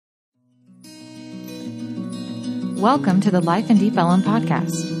Welcome to the Life in Deep Ellum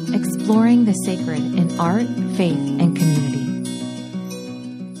podcast, exploring the sacred in art, faith, and community.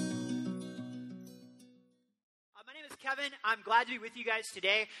 My name is Kevin. I'm glad to be with you guys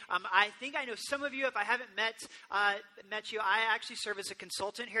today. I think I know some of you. If I haven't met you, I actually serve as a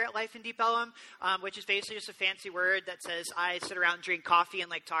consultant here at Life in Deep Ellum, which is basically just a fancy word that says I sit around and drink coffee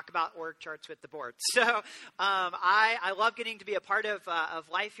and talk about org charts with the board. So I love getting to be a part of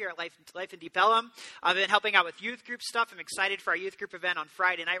life here at Life in Deep Ellum. I've been helping out with youth group stuff. I'm excited for our youth group event on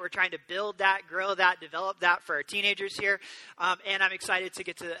Friday night. We're trying to build that, grow that, develop that for our teenagers here, and I'm excited to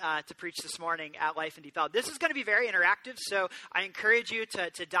get to preach this morning at Life in Deep Ellum. This is going to be very interactive, so I encourage you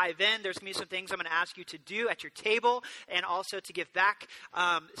to dive in. There's going to be some things I'm going to ask you to do at your table and also to give back.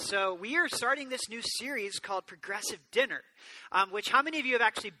 So we are starting this new series called Progressive Dinner, which how many of you have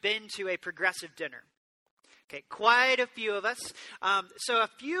actually been to a progressive dinner? Okay, quite a few of us. So a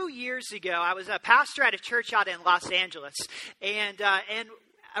few years ago, I was a pastor at a church out in Los Angeles, and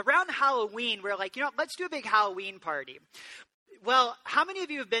around Halloween, we're like, let's do a big Halloween party. Well, how many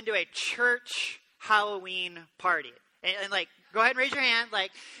of you have been to a church Halloween party? And go ahead and raise your hand.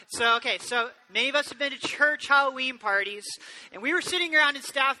 So many of us have been to church Halloween parties, and we were sitting around in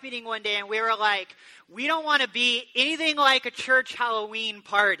staff meeting one day, and we were like, we don't want to be anything like a church Halloween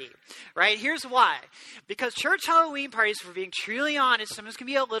party, right? Here's why. Because church Halloween parties, if we're being truly honest, sometimes can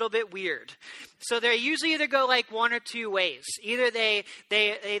be a little bit weird. So they usually either go one or two ways. Either they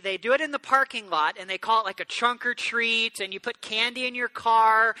do it in the parking lot, and they call it a trunk or treat, and you put candy in your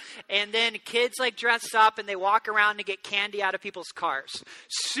car, and then kids dress up, and they walk around to get candy out of people's cars.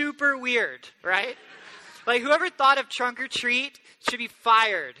 Super weird, right? Whoever thought of trunk or treat should be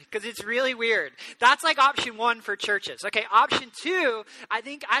fired because it's really weird. That's option one for churches. Okay, option two, I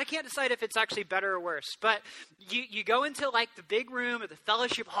can't decide if it's actually better or worse, but you go into the big room or the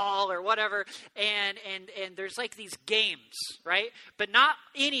fellowship hall or whatever, and there's these games, right? But not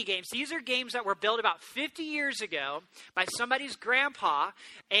any games. These are games that were built about 50 years ago by somebody's grandpa,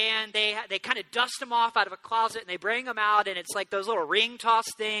 and they kind of dust them off out of a closet and they bring them out, and it's those little ring toss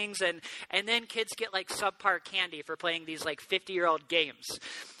things, and then kids get subpar candy for playing these 50-year-old games.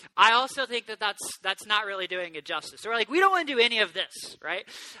 I also think that's not really doing it justice. So we're we don't want to do any of this, right?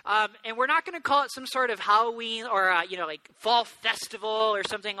 And we're not going to call it some sort of Halloween or fall festival or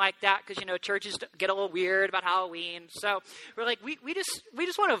something like that because churches get a little weird about Halloween. So we're we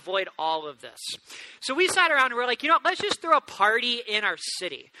just want to avoid all of this. So we sat around and we're let's just throw a party in our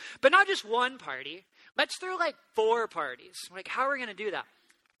city, but not just one party. Let's throw 4 parties. How are we going to do that?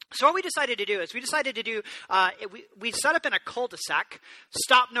 So what we decided to do is we set up in a cul-de-sac,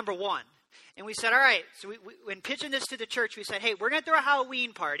 stop number 1. And we said, all right, so when pitching this to the church, we said, hey, we're going to throw a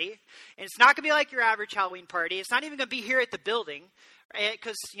Halloween party. And it's not going to be like your average Halloween party. It's not even going to be here at the building.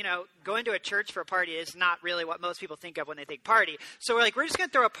 Because, going to a church for a party is not really what most people think of when they think party. So we're we're just going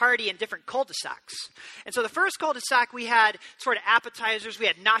to throw a party in different cul-de-sacs. And so the first cul-de-sac, we had sort of appetizers. We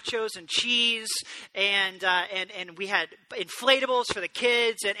had nachos and cheese, and we had inflatables for the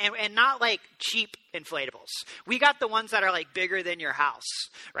kids, and not cheap inflatables. We got the ones that are bigger than your house,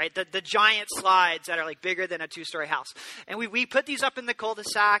 right? The giant slides that are bigger than a 2-story house. And we put these up in the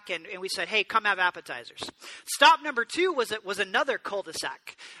cul-de-sac, and we said, hey, come have appetizers. Stop number 2 was another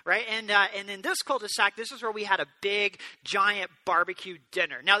cul-de-sac, right? And in this cul-de-sac, this is where we had a big, giant barbecue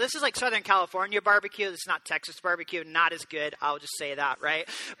dinner. Now, this is Southern California barbecue. This is not Texas barbecue. Not as good. I'll just say that, right?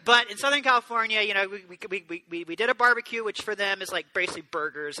 But in Southern California, we did a barbecue, which for them is basically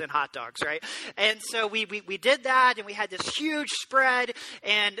burgers and hot dogs, right? And so we did that, and we had this huge spread,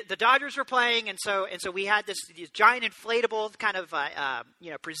 and the Dodgers were playing, and so we had this giant inflatable kind of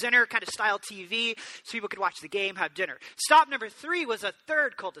presenter kind of style TV, so people could watch the game, have dinner. Stop number 3 was a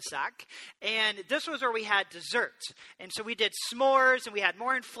third cul-de-sac, and this was where we had dessert. And so we did s'mores, and we had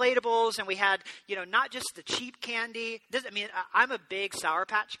more inflatables, and we had not just the cheap candy. I'm a big Sour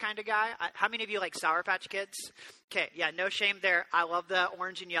Patch kind of guy. How many of you like Sour Patch Kids? Okay, yeah, no shame there. I love the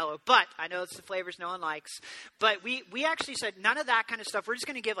orange and yellow, but I know it's the flavors no one likes. But we actually said none of that kind of stuff. We're just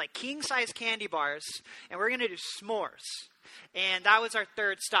going to give king-size candy bars, and we're going to do s'mores. And that was our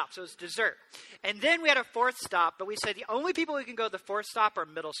third stop, so it was dessert. And then we had a fourth stop, but we said the only people who can go to the fourth stop are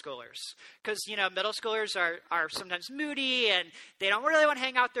middle schoolers. Because, middle schoolers are sometimes moody, and they don't really want to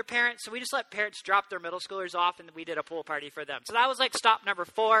hang out with their parents, so we just let parents drop their middle schoolers off, and we did a pool party for them. So that was stop number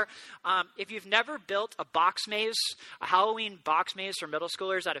 4. If you've never built a box maze, a Halloween box maze for middle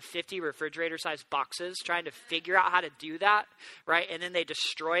schoolers out of 50 refrigerator-sized boxes, trying to figure out how to do that, right, and then they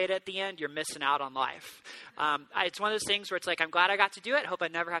destroy it at the end, you're missing out on life. It's one of those things where it's like, I'm glad I got to do it. Hope I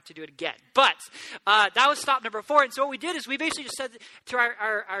never have to do it again. But that was stop number 4. And so what we did is we basically just said to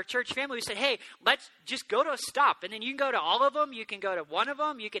our church family, we said, hey, let's just go to a stop. And then you can go to all of them. You can go to one of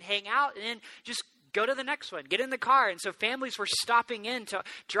them. You can hang out and then just go to the next one. Get in the car. And so families were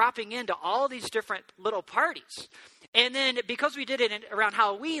dropping into all these different little parties. And then because we did it around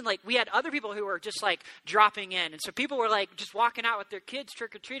Halloween, like we had other people who were just like dropping in. And so people were like just walking out with their kids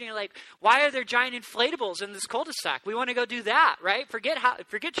trick-or-treating. Like, why are there giant inflatables in this cul-de-sac? We want to go do that, right? Forget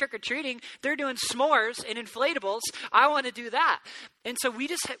trick-or-treating. They're doing s'mores and inflatables. I want to do that. And so we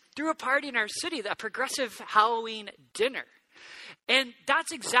just threw a party in our city, a progressive Halloween dinner. And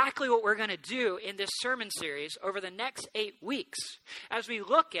that's exactly what we're going to do in this sermon series over the next 8 weeks as we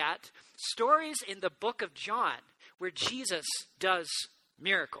look at stories in the book of John where Jesus does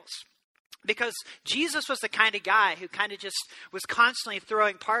miracles. Because Jesus was the kind of guy who kind of just was constantly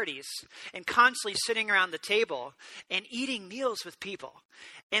throwing parties and constantly sitting around the table and eating meals with people.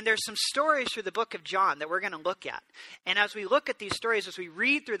 And there's some stories through the book of John that we're going to look at. And as we look at these stories, as we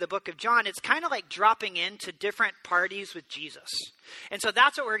read through the book of John, it's kind of like dropping into different parties with Jesus. And so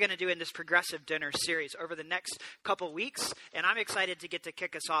that's what we're going to do in this progressive dinner series over the next couple weeks. And I'm excited to get to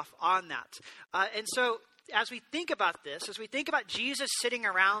kick us off on that. And so as we think about this, as we think about Jesus sitting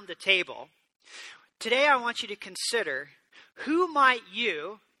around the table, today I want you to consider, who might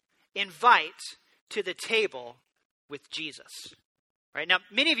you invite to the table with Jesus? Right now,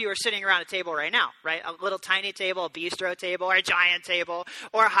 many of you are sitting around a table right now, right? A little tiny table, a bistro table, or a giant table,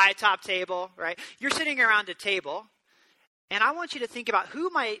 or a high top table, right? You're sitting around a table, and I want you to think about, who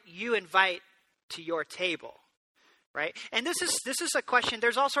might you invite to your table? Right? And this is a question.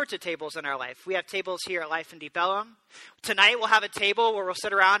 There's all sorts of tables in our life. We have tables here at Life in Deep Ellum. Tonight we'll have a table where we'll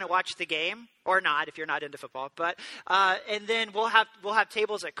sit around and watch the game, or not if you're not into football. But and then we'll have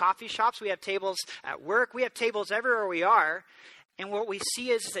tables at coffee shops. We have tables at work. We have tables everywhere we are. And what we see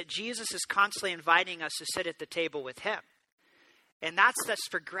is that Jesus is constantly inviting us to sit at the table with him. And that's this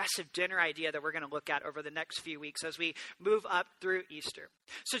progressive dinner idea that we're going to look at over the next few weeks as we move up through Easter.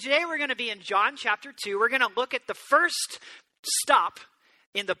 So today we're going to be in John chapter 2. We're going to look at the first stop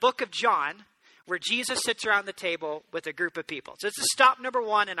in the book of John where Jesus sits around the table with a group of people. So this is stop number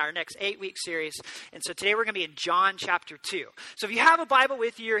 1 in our next 8-week series. And so today we're going to be in John chapter 2. So if you have a Bible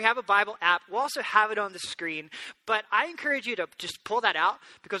with you or you have a Bible app, we'll also have it on the screen. But I encourage you to just pull that out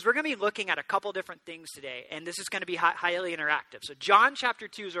because we're going to be looking at a couple different things today. And this is going to be highly interactive. So John chapter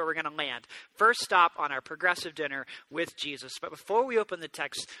 2 is where we're going to land. First stop on our progressive dinner with Jesus. But before we open the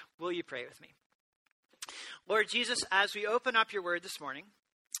text, will you pray with me? Lord Jesus, as we open up your word this morning,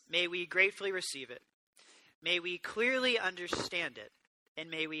 may we gratefully receive it. May we clearly understand it. And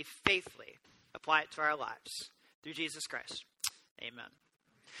may we faithfully apply it to our lives. Through Jesus Christ. Amen.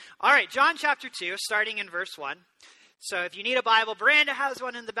 All right, John chapter 2, starting in verse 1. So if you need a Bible, Miranda has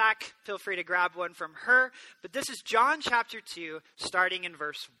one in the back. Feel free to grab one from her. But this is John chapter 2, starting in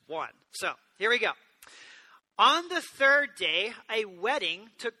verse 1. So here we go. On the third day, a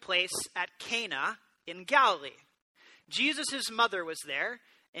wedding took place at Cana in Galilee. Jesus' mother was there,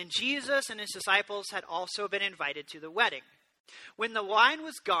 and Jesus and his disciples had also been invited to the wedding. When the wine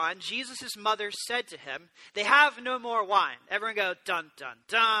was gone, Jesus' mother said to him, "They have no more wine." Everyone go, dun, dun,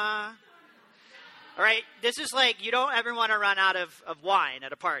 dun. All right, this is like, you don't ever want to run out of wine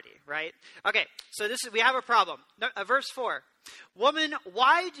at a party, right? Okay, so we have a problem. Verse 4. "Woman,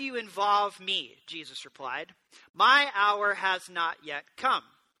 why do you involve me?" Jesus replied. "My hour has not yet come."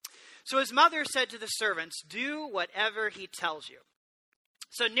 So his mother said to the servants, "Do whatever he tells you."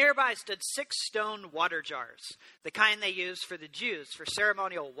 So nearby stood 6 stone water jars, the kind they used for the Jews for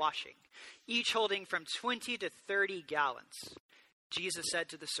ceremonial washing, each holding from 20 to 30 gallons. Jesus said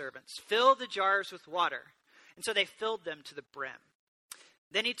to the servants, "Fill the jars with water." And so they filled them to the brim.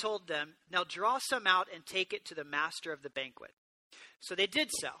 Then he told them, "Now draw some out and take it to the master of the banquet." So they did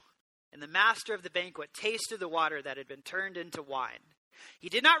so. And the master of the banquet tasted the water that had been turned into wine. He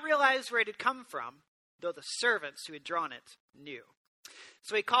did not realize where it had come from, though the servants who had drawn it knew.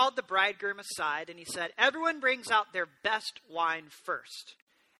 So he called the bridegroom aside and he said, "Everyone brings out their best wine first,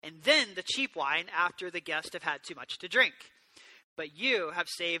 and then the cheap wine after the guests have had too much to drink. But you have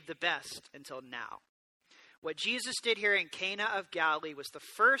saved the best until now." What Jesus did here in Cana of Galilee was the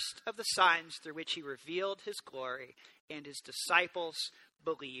first of the signs through which he revealed his glory, and his disciples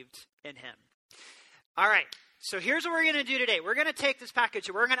believed in him. All right, so here's what we're going to do today. We're going to take this package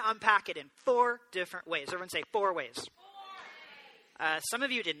and we're going to unpack it in 4 different ways. Everyone say 4 ways. Some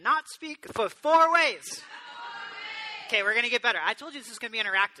of you did not speak for 4 ways. Okay, we're going to get better. I told you this is going to be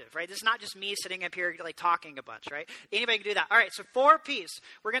interactive, right? This is not just me sitting up here like talking a bunch, right? Anybody can do that. All right, so 4 P's.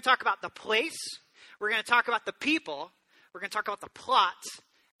 We're going to talk about the place. We're going to talk about the people. we're going to talk about the plot,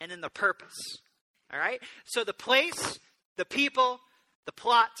 and then the purpose. All right? So the place, the people, the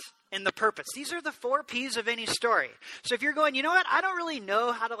plot, and the purpose. These are the 4 P's of any story. So if you're going, you know what, I don't really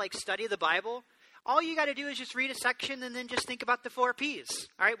know how to study the Bible, all you got to do is just read a section and then just think about the 4 P's.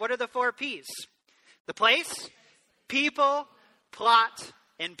 All right? What are the 4 P's? The place, people, plot,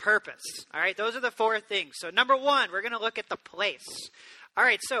 and purpose. All right? Those are the 4 things. So number 1, we're going to look at the place. All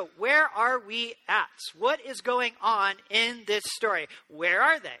right, so where are we at? What is going on in this story? Where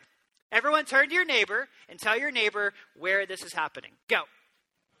are they? Everyone turn to your neighbor and tell your neighbor where this is happening. Go.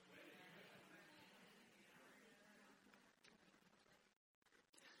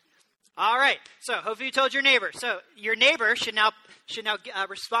 All right, so hopefully you told your neighbor. So your neighbor should now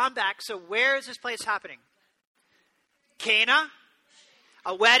respond back. So where is this place happening? Cana?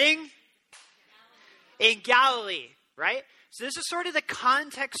 A wedding? In Galilee, right? So this is sort of the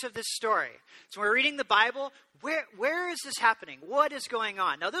context of this story. So when we're reading the Bible, where is this happening? What is going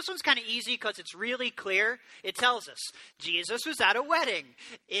on? Now this one's kind of easy because it's really clear. It tells us Jesus was at a wedding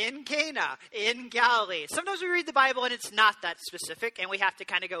in Cana in Galilee. Sometimes we read the Bible and it's not that specific and we have to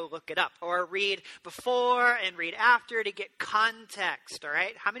kind of go look it up or read before and read after to get context, all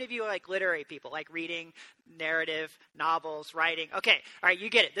right? How many of you are like literary people, like reading narrative, novels, writing? Okay, all right, you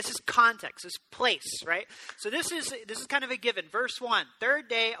get it. This is context, this is place, right? So this is kind of a given. Verse 1, 3rd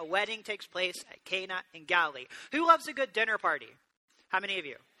day, a wedding takes place at Cana in Galilee. Who loves a good dinner party? How many of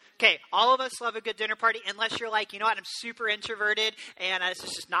you? Okay, all of us love a good dinner party, unless you're like, you know what, I'm super introverted, and this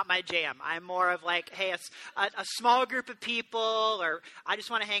is just not my jam. I'm more of like, hey, a small group of people, or I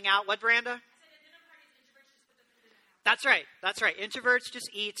just want to hang out. What, Branda? That's right. Introverts just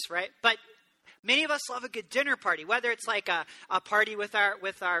eats, right? But many of us love a good dinner party, whether it's like a party with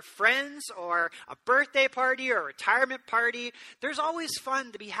our friends or a birthday party or a retirement party. There's always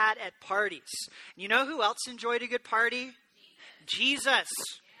fun to be had at parties. You know who else enjoyed a good party? Jesus,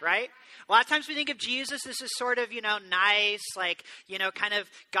 right? A lot of times we think of Jesus as this sort of, nice, kind of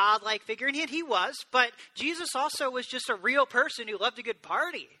godlike figure. And he was, but Jesus also was just a real person who loved a good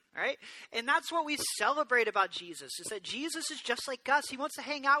party. Right? And that's what we celebrate about Jesus, is that Jesus is just like us. He wants to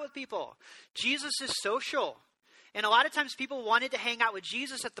hang out with people. Jesus is social. And a lot of times people wanted to hang out with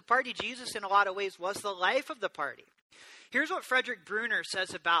Jesus at the party. Jesus, in a lot of ways, was the life of the party. Here's what Frederick Bruner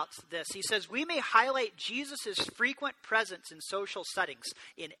says about this. He says, we may highlight Jesus' frequent presence in social settings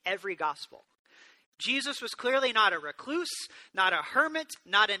in every gospel. Jesus was clearly not a recluse, not a hermit,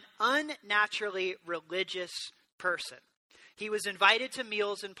 not an unnaturally religious person. He was invited to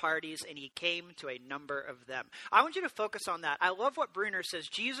meals and parties, and he came to a number of them. I want you to focus on that. I love what Bruner says.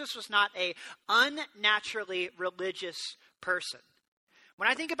 Jesus was not an unnaturally religious person. When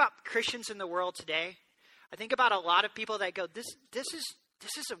I think about Christians in the world today, I think about a lot of people that go, this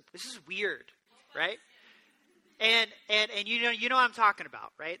is weird, right? And you know what I'm talking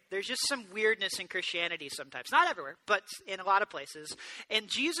about, right? There's just some weirdness in Christianity sometimes. Not everywhere, but in a lot of places. And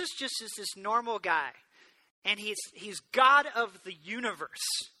Jesus just is this normal guy. And he's God of the universe,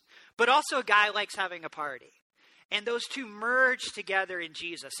 but also a guy who likes having a party. And those two merge together in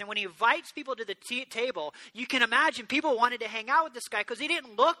Jesus. And when he invites people to the table, you can imagine people wanted to hang out with this guy because he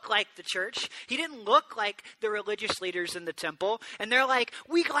didn't look like the church. He didn't look like the religious leaders in the temple. And they're like,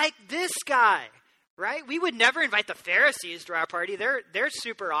 we like this guy, right? We would never invite the Pharisees to our party. They're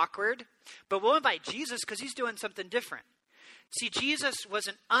super awkward. But we'll invite Jesus because he's doing something different. See, Jesus was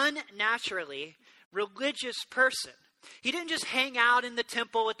an unnaturally religious person. He didn't just hang out in the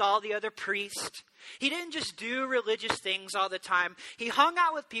temple with all the other priests. He didn't just do religious things all the time. He hung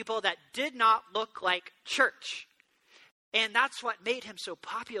out with people that did not look like church. And that's what made him so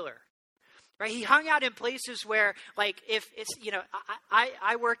popular. Right? He hung out in places where, like, if it's,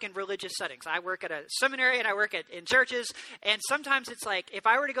 I work in religious settings. I work at a seminary and I work in churches. And sometimes it's like, if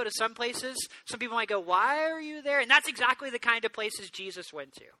I were to go to some places, some people might go, why are you there? And that's exactly the kind of places Jesus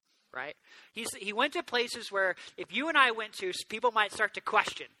went to. Right? He went to places where if you and I went to, people might start to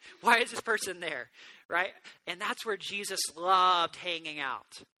question, why is this person there? Right? And that's where Jesus loved hanging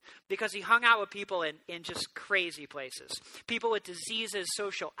out. Because he hung out with people in just crazy places. People with diseases,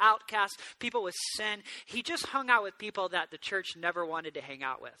 social outcasts, people with sin. He just hung out with people that the church never wanted to hang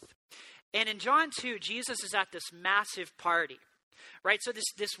out with. And in John 2, Jesus is at this massive party. Right? So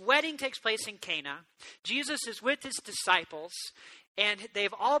this wedding takes place in Cana. Jesus is with his disciples. And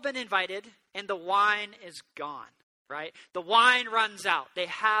they've all been invited, and the wine is gone, right? The wine runs out. They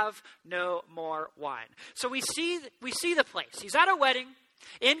have no more wine. So we see the place. He's at a wedding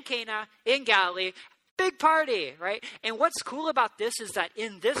in Cana, in Galilee, big party, right? And what's cool about this is that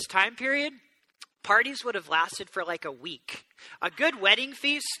in this time period, parties would have lasted for like a week. A good wedding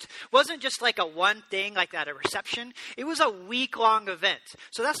feast wasn't just like a one thing like at a reception. It was a week-long event.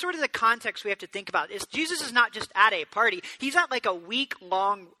 So that's sort of the context we have to think about. Is Jesus is not just at a party. He's at like a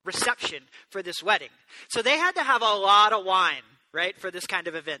week-long reception for this wedding. So they had to have a lot of wine, right, for this kind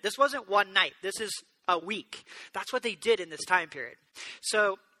of event. This wasn't one night. This is a week. That's what they did in this time period.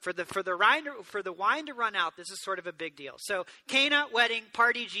 So for the wine to run out, this is sort of a big deal. So Cana, wedding,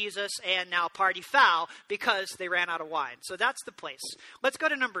 party Jesus, and now party foul because they ran out of wine. So that's the place. Let's go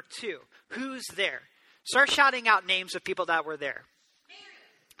to number 2. Who's there? Start shouting out names of people that were there.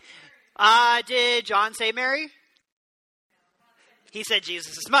 Did John say Mary? He said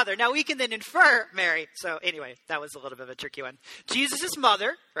Jesus' mother. Now we can then infer Mary. So anyway, that was a little bit of a tricky one. Jesus'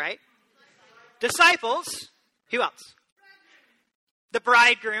 mother, right? Disciples. Who else? The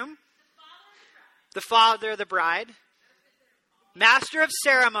bridegroom, the father of the bride, master of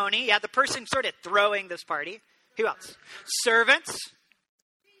ceremony. Yeah, the person sort of throwing this party. Who else? Servants,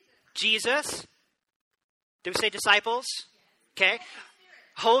 Jesus. Do we say disciples? Okay.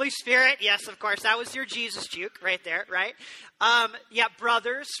 Holy Spirit. Yes, of course. That was your Jesus juke right there, right? Yeah,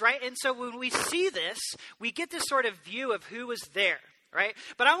 brothers, right? And so when we see this, we get this sort of view of who was there. Right?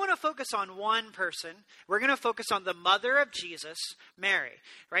 But I want to focus on one person. We're going to focus on the mother of Jesus, Mary.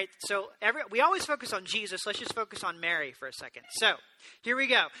 Right? So we always focus on Jesus. Let's just focus on Mary for a second. So here we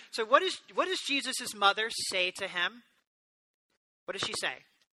go. So what does Jesus' mother say to him? What does she say?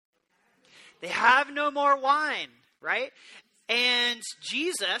 They have no more wine. Right? And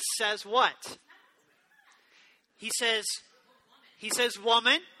Jesus says what? He says,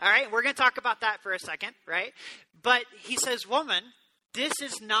 woman. All right? We're going to talk about that for a second. Right? But he says, woman, this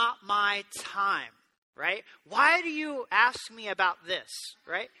is not my time, right? Why do you ask me about this,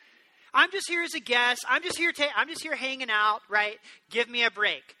 right? I'm just here as a guest. I'm just here hanging out, right? Give me a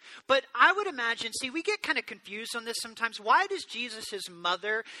break. But I would imagine, see, we get kind of confused on this sometimes. Why does Jesus'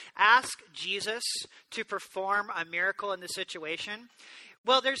 mother ask Jesus to perform a miracle in this situation?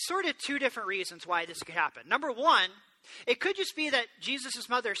 Well, there's sort of 2 different reasons why this could happen. Number 1, it could just be that Jesus'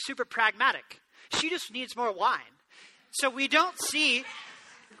 mother is super pragmatic. She just needs more wine. So we don't see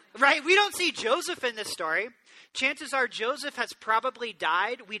Joseph in this story. Chances are Joseph has probably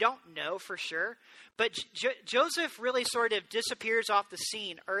died. We don't know for sure. But Joseph really sort of disappears off the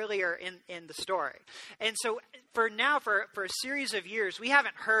scene earlier in the story. And so for a series of years, we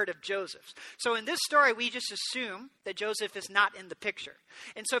haven't heard of Joseph. So in this story, we just assume that Joseph is not in the picture.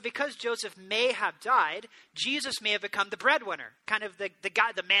 And so because Joseph may have died, Jesus may have become the breadwinner, kind of the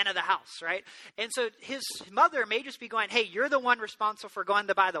guy, the man of the house, right? And so his mother may just be going, hey, you're the one responsible for going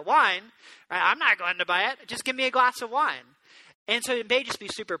to buy the wine. Right? I'm not going to buy it. Just give me a glass of wine. And so it may just be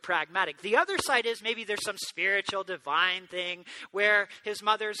super pragmatic. The other side is maybe there's some spiritual divine thing where his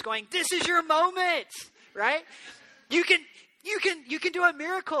mother's going, this is your moment, right? You can do a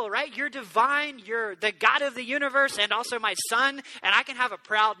miracle, right? You're divine. You're the God of the universe and also my son. And I can have a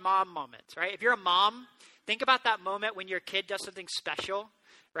proud mom moment, right? If you're a mom, think about that moment when your kid does something special.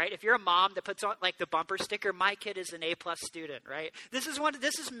 Right? If you're a mom that puts on like the bumper sticker, my kid is an A+ student, right? This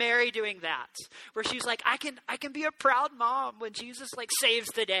is Mary doing that, where she's like, I can be a proud mom when Jesus like saves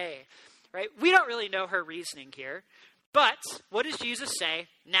the day, right? We don't really know her reasoning here, but what does Jesus say?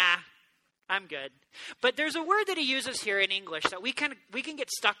 Nah, I'm good. But there's a word that he uses here in English that we can get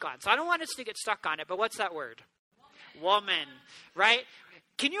stuck on. So I don't want us to get stuck on it, but what's that word? Woman, right?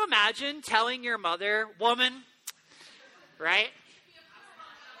 Can you imagine telling your mother, woman, right?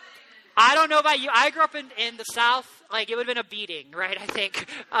 I don't know about you. I grew up in the South. Like, it would have been a beating, right, I think.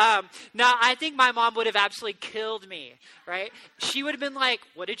 No, I think my mom would have absolutely killed me, right? She would have been like,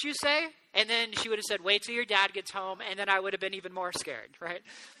 what did you say? And then she would have said, wait till your dad gets home. And then I would have been even more scared, right?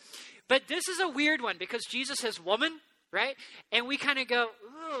 But this is a weird one because Jesus says woman, right? And we kind of go,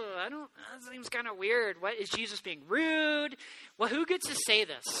 that seems kind of weird. What, is Jesus being rude? Well, who gets to say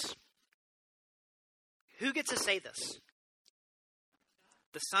this? Who gets to say this?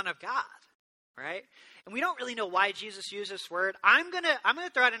 The Son of God, right? And we don't really know why Jesus used this word. I'm gonna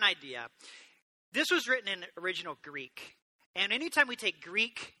throw out an idea. This was written in original Greek. And anytime we take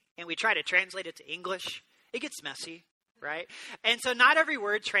Greek and we try to translate it to English, it gets messy, right? And so not every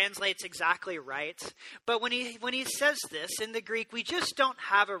word translates exactly right. But when he says this in the Greek, we just don't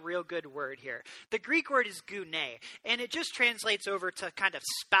have a real good word here. The Greek word is gune, and it just translates over to kind of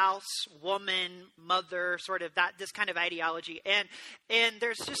spouse, woman, mother, sort of this kind of ideology. And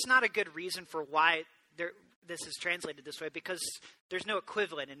there's just not a good reason for why this is translated this way because there's no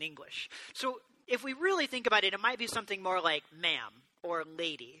equivalent in English. So if we really think about it, it might be something more like ma'am or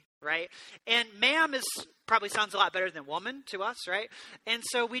lady, right? And ma'am probably sounds a lot better than woman to us, right? And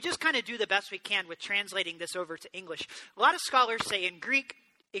so we just kind of do the best we can with translating this over to English. A lot of scholars say in Greek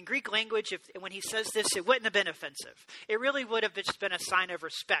language, when he says this, it wouldn't have been offensive. It really would have just been a sign of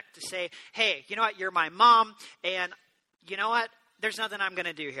respect to say, hey, you know what, you're my mom, and you know what, there's nothing I'm going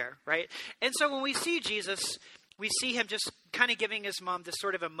to do here, right? And so when we see Jesus, we see him just kind of giving his mom this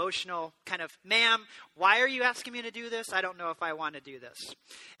sort of emotional kind of, ma'am, why are you asking me to do this? I don't know if I want to do this.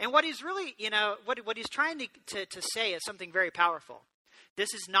 And what he's really, what he's trying to say is something very powerful.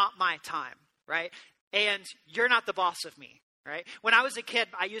 This is not my time, right? And you're not the boss of me. Right? When I was a kid,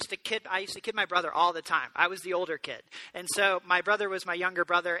 I used to kid my brother all the time. I was the older kid. And so my brother was my younger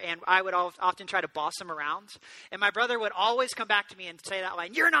brother, and I would often try to boss him around. And my brother would always come back to me and say that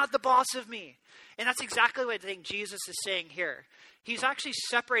line, you're not the boss of me. And that's exactly what I think Jesus is saying here. He's actually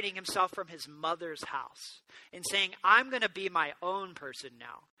separating himself from his mother's house and saying, I'm going to be my own person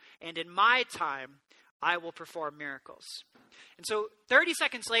now. And in my time, I will perform miracles. And so 30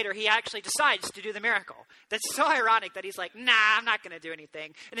 seconds later, he actually decides to do the miracle. That's so ironic that he's like, nah, I'm not going to do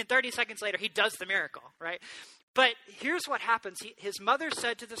anything. And then 30 seconds later, he does the miracle, right? But here's what happens. His mother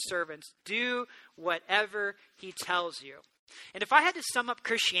said to the servants, do whatever he tells you. And if I had to sum up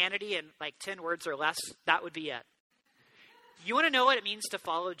Christianity in like 10 words or less, that would be it. You want to know what it means to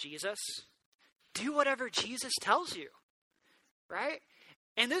follow Jesus? Do whatever Jesus tells you, right?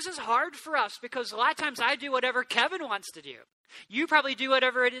 And this is hard for us because a lot of times I do whatever Kevin wants to do. You probably do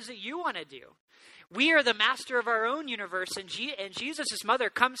whatever it is that you want to do. We are the master of our own universe. And Jesus' mother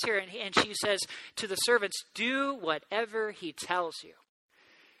comes here and she says to the servants, do whatever he tells you.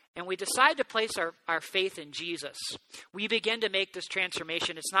 And we decide to place our faith in Jesus. We begin to make this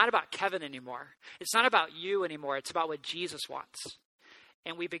transformation. It's not about Kevin anymore. It's not about you anymore. It's about what Jesus wants.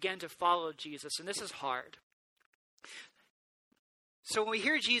 And we begin to follow Jesus. And this is hard. So when we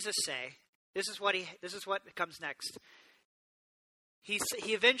hear Jesus say, this is what comes next. He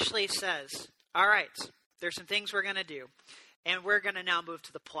eventually says, all right, there's some things we're going to do. And we're going to now move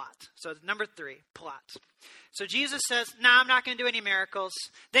to the plot. So number 3, plot. So Jesus says, I'm not going to do any miracles.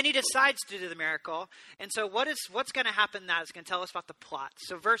 Then he decides to do the miracle. And so what's going to happen now is going to tell us about the plot.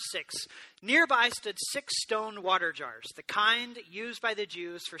 So verse 6, nearby stood 6 stone water jars, the kind used by the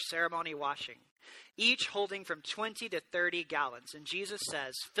Jews for ceremony washing, each holding from 20 to 30 gallons. And Jesus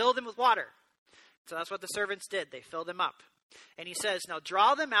says, fill them with water. So that's what the servants did. They filled them up. And he says, now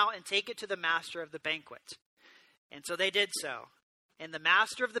draw them out and take it to the master of the banquet. And so they did so. And the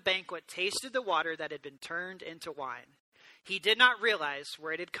master of the banquet tasted the water that had been turned into wine. He did not realize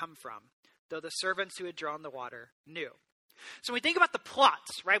where it had come from, though the servants who had drawn the water knew. So when we think about the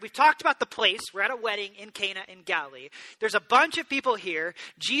plots, right? We've talked about the place. We're at a wedding in Cana in Galilee. There's a bunch of people here.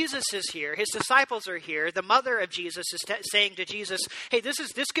 Jesus is here. His disciples are here. The mother of Jesus is saying to Jesus, hey, this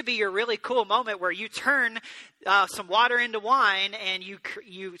could be your really cool moment where you turn some water into wine and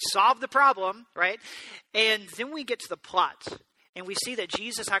you solve the problem, right? And then we get to the plot and we see that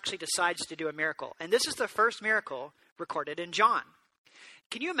Jesus actually decides to do a miracle. And this is the first miracle recorded in John.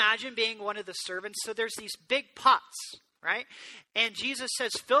 Can you imagine being one of the servants? So there's these big pots, right? And Jesus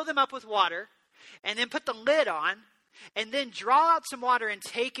says, fill them up with water and then put the lid on and then draw out some water and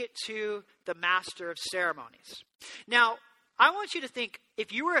take it to the master of ceremonies. Now, I want you to think,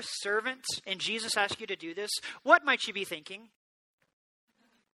 if you were a servant and Jesus asked you to do this, what might you be thinking?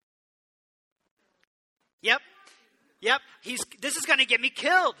 Yep. This is going to get me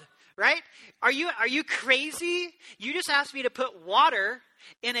killed, right? Are you crazy? You just asked me to put water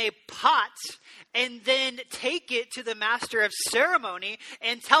in a pot and then take it to the master of ceremony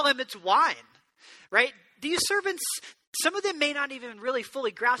and tell him it's wine, right? These servants, some of them may not even really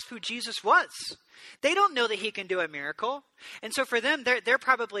fully grasp who Jesus was. They don't know that he can do a miracle. And so for them, they're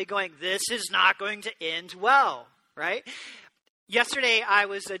probably going, this is not going to end well, right? Yesterday, I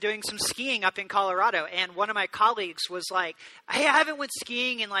was doing some skiing up in Colorado, and one of my colleagues was like, hey, I haven't went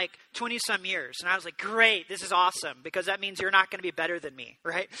skiing in like 20-some years. And I was like, great, this is awesome, because that means you're not going to be better than me,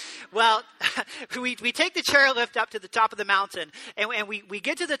 right? Well, we take the chairlift up to the top of the mountain, and we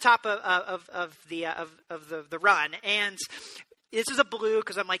get to the top of the run, and this is a blue,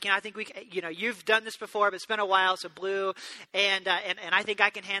 because I'm like, I think you've done this before, but it's been a while, so blue, and I think I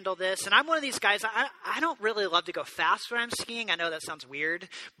can handle this. And I'm one of these guys, I don't really love to go fast when I'm skiing. I know that sounds weird,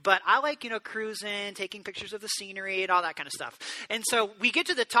 but I like, cruising, taking pictures of the scenery and all that kind of stuff. And so we get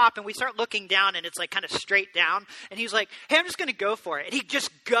to the top and we start looking down and it's like kind of straight down. And he's like, hey, I'm just going to go for it. And he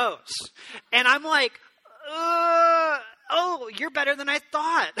just goes. And I'm like, oh, you're better than I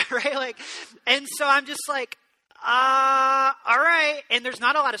thought, right? And so I'm just like, all right. And there's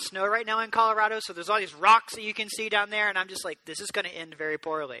not a lot of snow right now in Colorado, so there's all these rocks that you can see down there. And I'm just like, this is going to end very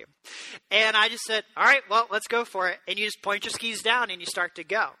poorly. And I just said, all right, well, let's go for it. And you just point your skis down and you start to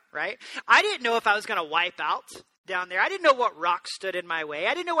go, right? I didn't know if I was going to wipe out down there. I didn't know what rocks stood in my way.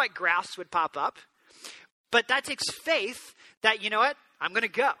 I didn't know what grass would pop up. But that takes faith that, you know what, I'm going to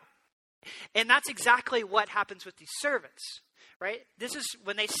go. And that's exactly what happens with these servants. Right? This is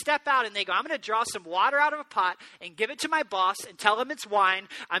when they step out and they go, I'm going to draw some water out of a pot and give it to my boss and tell him it's wine.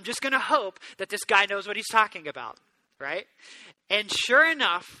 I'm just going to hope that this guy knows what he's talking about. Right? And sure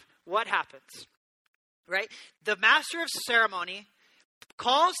enough, what happens? Right? The master of ceremony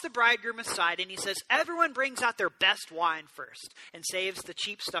calls the bridegroom aside and he says, everyone brings out their best wine first and saves the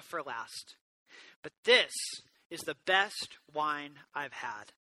cheap stuff for last. But this is the best wine I've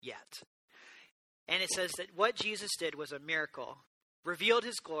had yet. And it says that what Jesus did was a miracle, revealed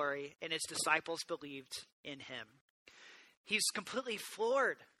his glory, and his disciples believed in him. He's completely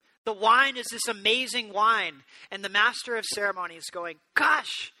floored. The wine is this amazing wine. And the master of ceremony is going,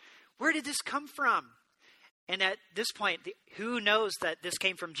 gosh, where did this come from? And at this point, who knows that this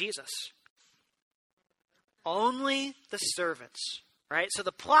came from Jesus? Only the servants, right? So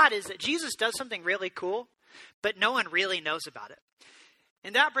the plot is that Jesus does something really cool, but no one really knows about it.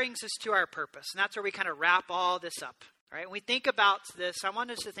 And that brings us to our purpose. And that's where we kind of wrap all this up. Right? When we think about this, I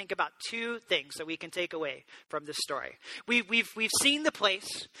want us to think about two things that we can take away from this story. We've seen the place.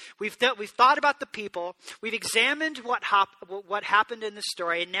 We've thought about the people. We've examined what happened in the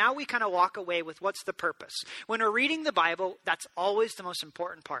story. And now we kind of walk away with what's the purpose. When we're reading the Bible, that's always the most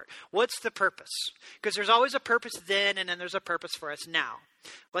important part. What's the purpose? Because there's always a purpose then, and then there's a purpose for us now.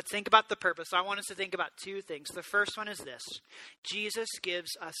 Let's think about the purpose. I want us to think about two things. The first one is this. Jesus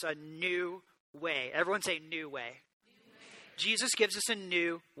gives us a new way. Everyone say new way. Jesus gives us a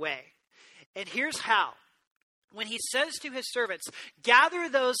new way. And here's how. When he says to his servants, gather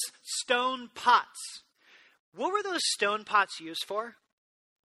those stone pots. What were those stone pots used for?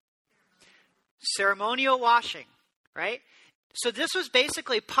 Ceremonial washing, right? So this was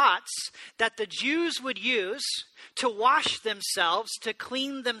basically pots that the Jews would use to wash themselves, to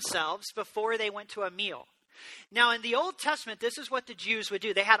clean themselves before they went to a meal. Now, in the Old Testament, this is what the Jews would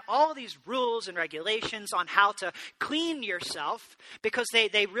do. They had all these rules and regulations on how to clean yourself because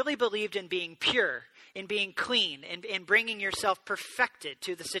they really believed in being pure, in being clean, in bringing yourself perfected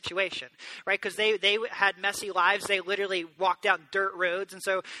to the situation, right? Because they had messy lives. They literally walked down dirt roads. And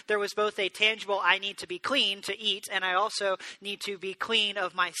so there was both a tangible, I need to be clean to eat, and I also need to be clean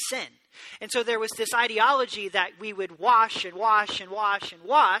of my sin. And so there was this ideology that we would wash and wash and wash and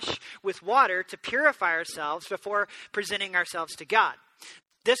wash with water to purify ourselves before presenting ourselves to God.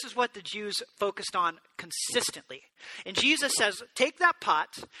 This is what the Jews focused on consistently. And Jesus says, take that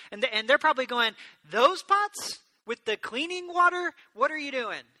pot, and they're probably going, those pots with the cleaning water, what are you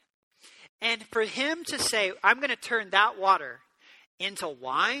doing? And for him to say, I'm going to turn that water into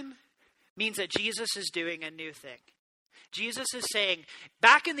wine, means that Jesus is doing a new thing. Jesus is saying,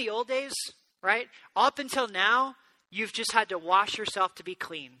 back in the old days, right, up until now, you've just had to wash yourself to be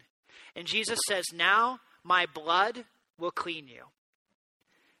clean. And Jesus says, now my blood will clean you.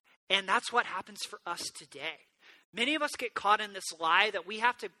 And that's what happens for us today. Many of us get caught in this lie that we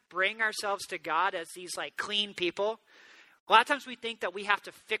have to bring ourselves to God as these like clean people. A lot of times we think that we have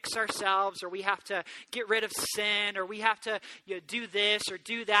to fix ourselves, or we have to get rid of sin, or we have to do this or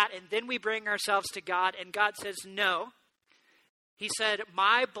do that, and then we bring ourselves to God. And God says, no. He said,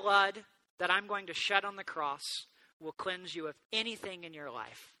 my blood that I'm going to shed on the cross will cleanse you of anything in your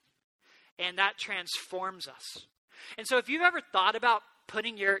life. And that transforms us. And so if you've ever thought about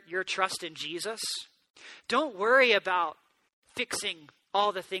putting your trust in Jesus, don't worry about fixing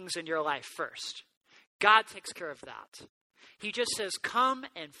all the things in your life first. God takes care of that. He just says, come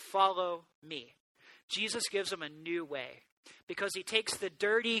and follow me. Jesus gives them a new way because he takes the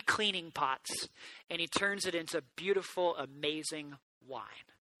dirty cleaning pots and he turns it into beautiful, amazing wine.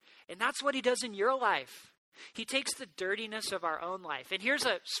 And that's what he does in your life. He takes the dirtiness of our own life. And here's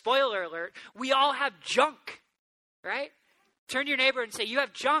a spoiler alert. We all have junk, right? Turn to your neighbor and say, you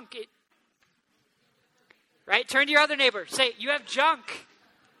have junk. Right? Turn to your other neighbor. Say, you have junk.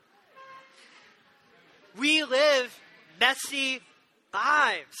 We live messy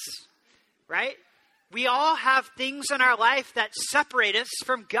lives, right? We all have things in our life that separate us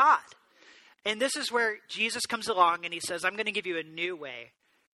from God. And this is where Jesus comes along and he says, I'm going to give you a new way.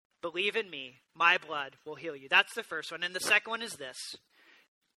 Believe in me. My blood will heal you. That's the first one. And the second one is this.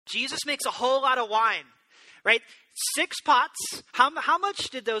 Jesus makes a whole lot of wine, right? 6 pots. How much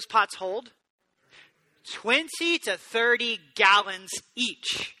did those pots hold? 20 to 30 gallons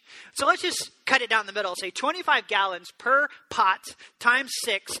each. So let's just cut it down the middle. Say 25 gallons per pot times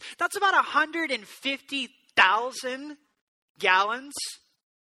 6. That's about 150,000 gallons,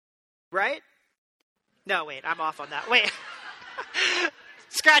 right? No, wait, I'm off on that. Wait.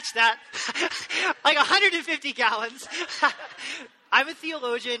 Scratch that. Like 150 gallons. I'm a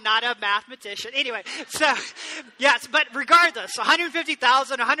theologian, not a mathematician. Anyway, so, yes, but regardless,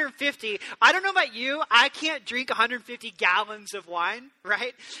 150,000, 150. I don't know about you. I can't drink 150 gallons of wine,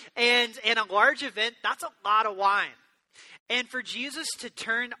 right? And in a large event, that's a lot of wine. And for Jesus to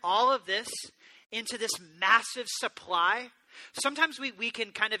turn all of this into this massive supply, sometimes we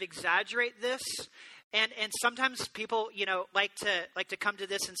can kind of exaggerate this. And sometimes people, like to come to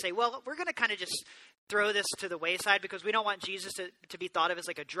this and say, well, we're going to kind of just throw this to the wayside because we don't want Jesus to be thought of as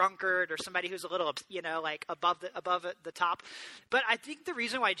like a drunkard or somebody who's a little, like above the top. But I think the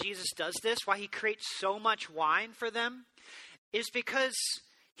reason why Jesus does this, why he creates so much wine for them, is because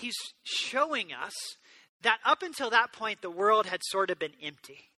he's showing us that up until that point, the world had sort of been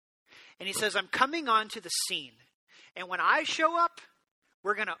empty. And he says, I'm coming onto the scene. And when I show up,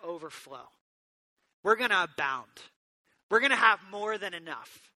 we're going to overflow. We're going to abound. We're going to have more than enough.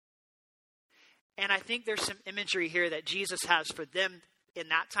 And I think there's some imagery here that Jesus has for them in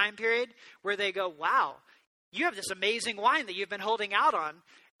that time period where they go, wow, you have this amazing wine that you've been holding out on,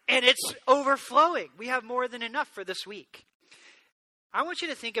 and it's overflowing. We have more than enough for this week. I want you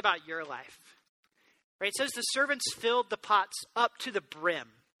to think about your life. Right? It says the servants filled the pots up to the brim.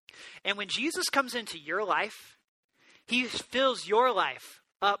 And when Jesus comes into your life, he fills your life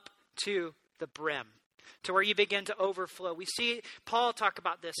up to the brim, to where you begin to overflow. We see Paul talk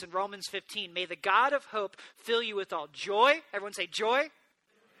about this in Romans 15. May the God of hope fill you with all joy. Everyone say joy.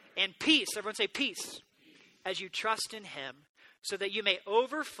 And peace. Everyone say peace. As you trust in him, so that you may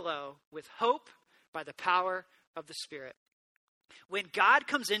overflow with hope by the power of the Spirit. When God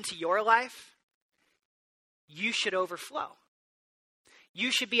comes into your life, you should overflow. You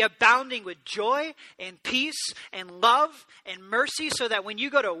should be abounding with joy and peace and love and mercy so that when you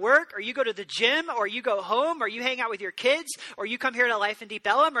go to work or you go to the gym or you go home or you hang out with your kids or you come here to Life in Deep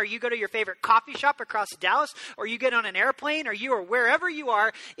Ellum or you go to your favorite coffee shop across Dallas or you get on an airplane or you are wherever you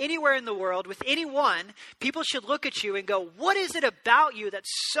are, anywhere in the world with anyone, people should look at you and go, what is it about you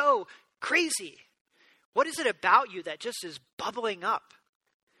that's so crazy? What is it about you that just is bubbling up?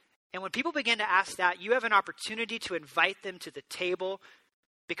 And when people begin to ask that, you have an opportunity to invite them to the table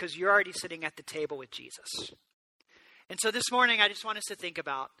because you're already sitting at the table with Jesus. And so this morning, I just want us to think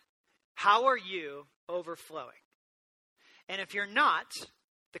about, how are you overflowing? And if you're not,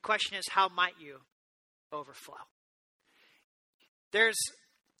 the question is, how might you overflow? There's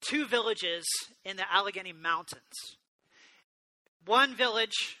 2 villages in the Allegheny Mountains. One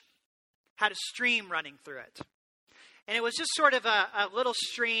village had a stream running through it. And it was just sort of a little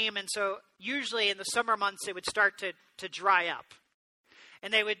stream, and so usually in the summer months, it would start to dry up.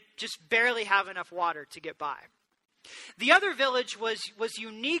 And they would just barely have enough water to get by. The other village was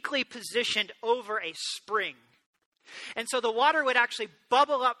uniquely positioned over a spring. And so the water would actually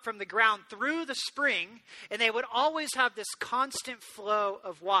bubble up from the ground through the spring, and they would always have this constant flow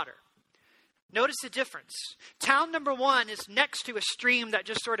of water. Notice the difference. Town number 1 is next to a stream that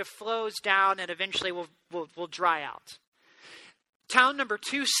just sort of flows down and eventually will dry out. Town number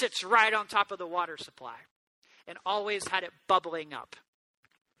 2 sits right on top of the water supply and always had it bubbling up.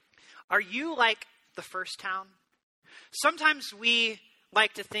 Are you like the first town? Sometimes we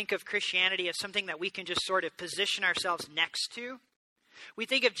like to think of Christianity as something that we can just sort of position ourselves next to. We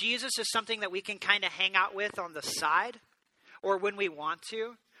think of Jesus as something that we can kind of hang out with on the side, or when we want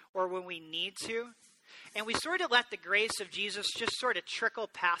to, or when we need to. And we sort of let the grace of Jesus just sort of trickle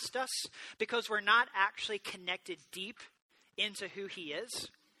past us because we're not actually connected deep into who he is.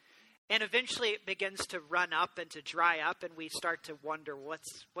 And eventually it begins to run up and to dry up, and we start to wonder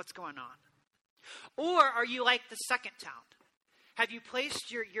what's going on. Or are you like the second town? Have you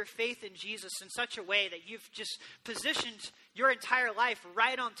placed your faith in Jesus in such a way that you've just positioned your entire life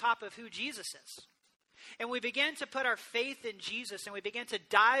right on top of who Jesus is? And we begin to put our faith in Jesus and we begin to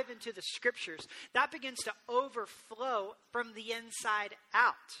dive into the scriptures. That begins to overflow from the inside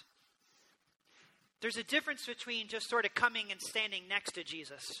out. There's a difference between just sort of coming and standing next to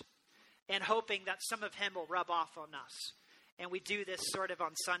Jesus and hoping that some of him will rub off on us. And we do this sort of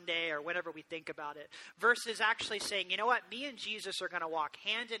on Sunday or whenever we think about it. Versus actually saying, you know what? Me and Jesus are going to walk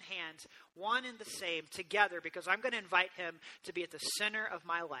hand in hand, one and the same, together, because I'm going to invite him to be at the center of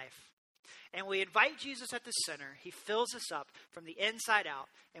my life. And we invite Jesus at the center. He fills us up from the inside out,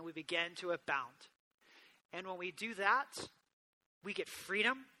 and we begin to abound. And when we do that, we get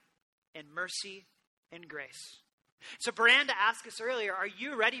freedom and mercy and grace. So Miranda asked us earlier, are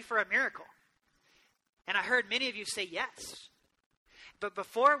you ready for a miracle? And I heard many of you say yes. But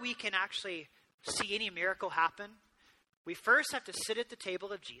before we can actually see any miracle happen, we first have to sit at the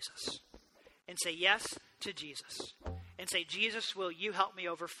table of Jesus and say yes to Jesus. And say, Jesus, will you help me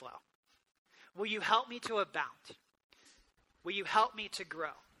overflow? Will you help me to abound? Will you help me to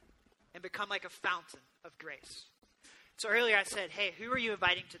grow and become like a fountain of grace? So earlier I said, hey, who are you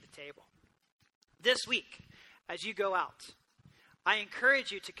inviting to the table? This week, as you go out, I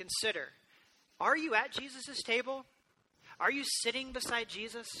encourage you to consider, are you at Jesus' table? Are you sitting beside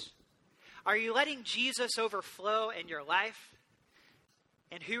Jesus? Are you letting Jesus overflow in your life?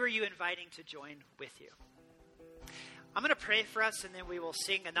 And who are you inviting to join with you? I'm going to pray for us, and then we will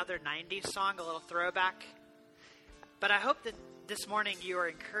sing another 90s song, a little throwback. But I hope that this morning you are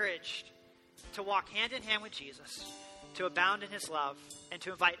encouraged to walk hand in hand with Jesus, to abound in his love, and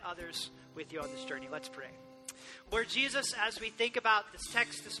to invite others with you on this journey. Let's pray. Lord Jesus, as we think about this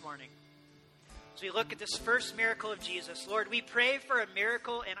text this morning, as we look at this first miracle of Jesus, Lord, we pray for a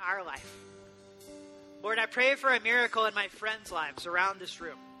miracle in our life. Lord, I pray for a miracle in my friends' lives around this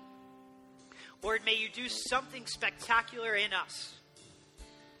room. Lord, may you do something spectacular in us.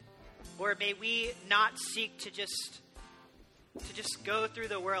 Lord, may we not seek to just go through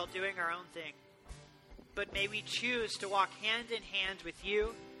the world doing our own thing, but may we choose to walk hand in hand with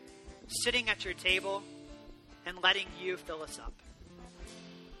you, sitting at your table and letting you fill us up.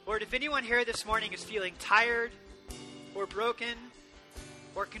 Lord, if anyone here this morning is feeling tired or broken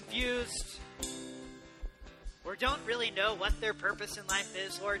or confused or don't really know what their purpose in life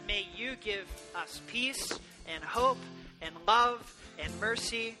is, Lord, may you give us peace and hope and love and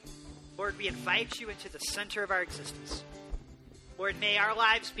mercy. Lord, we invite you into the center of our existence. Lord, may our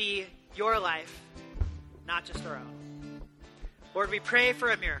lives be your life, not just our own. Lord, we pray for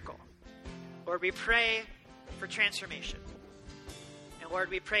a miracle. Lord, we pray for transformation. And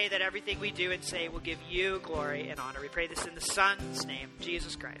Lord, we pray that everything we do and say will give you glory and honor. We pray this in the Son's name,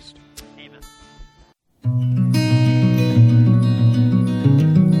 Jesus Christ.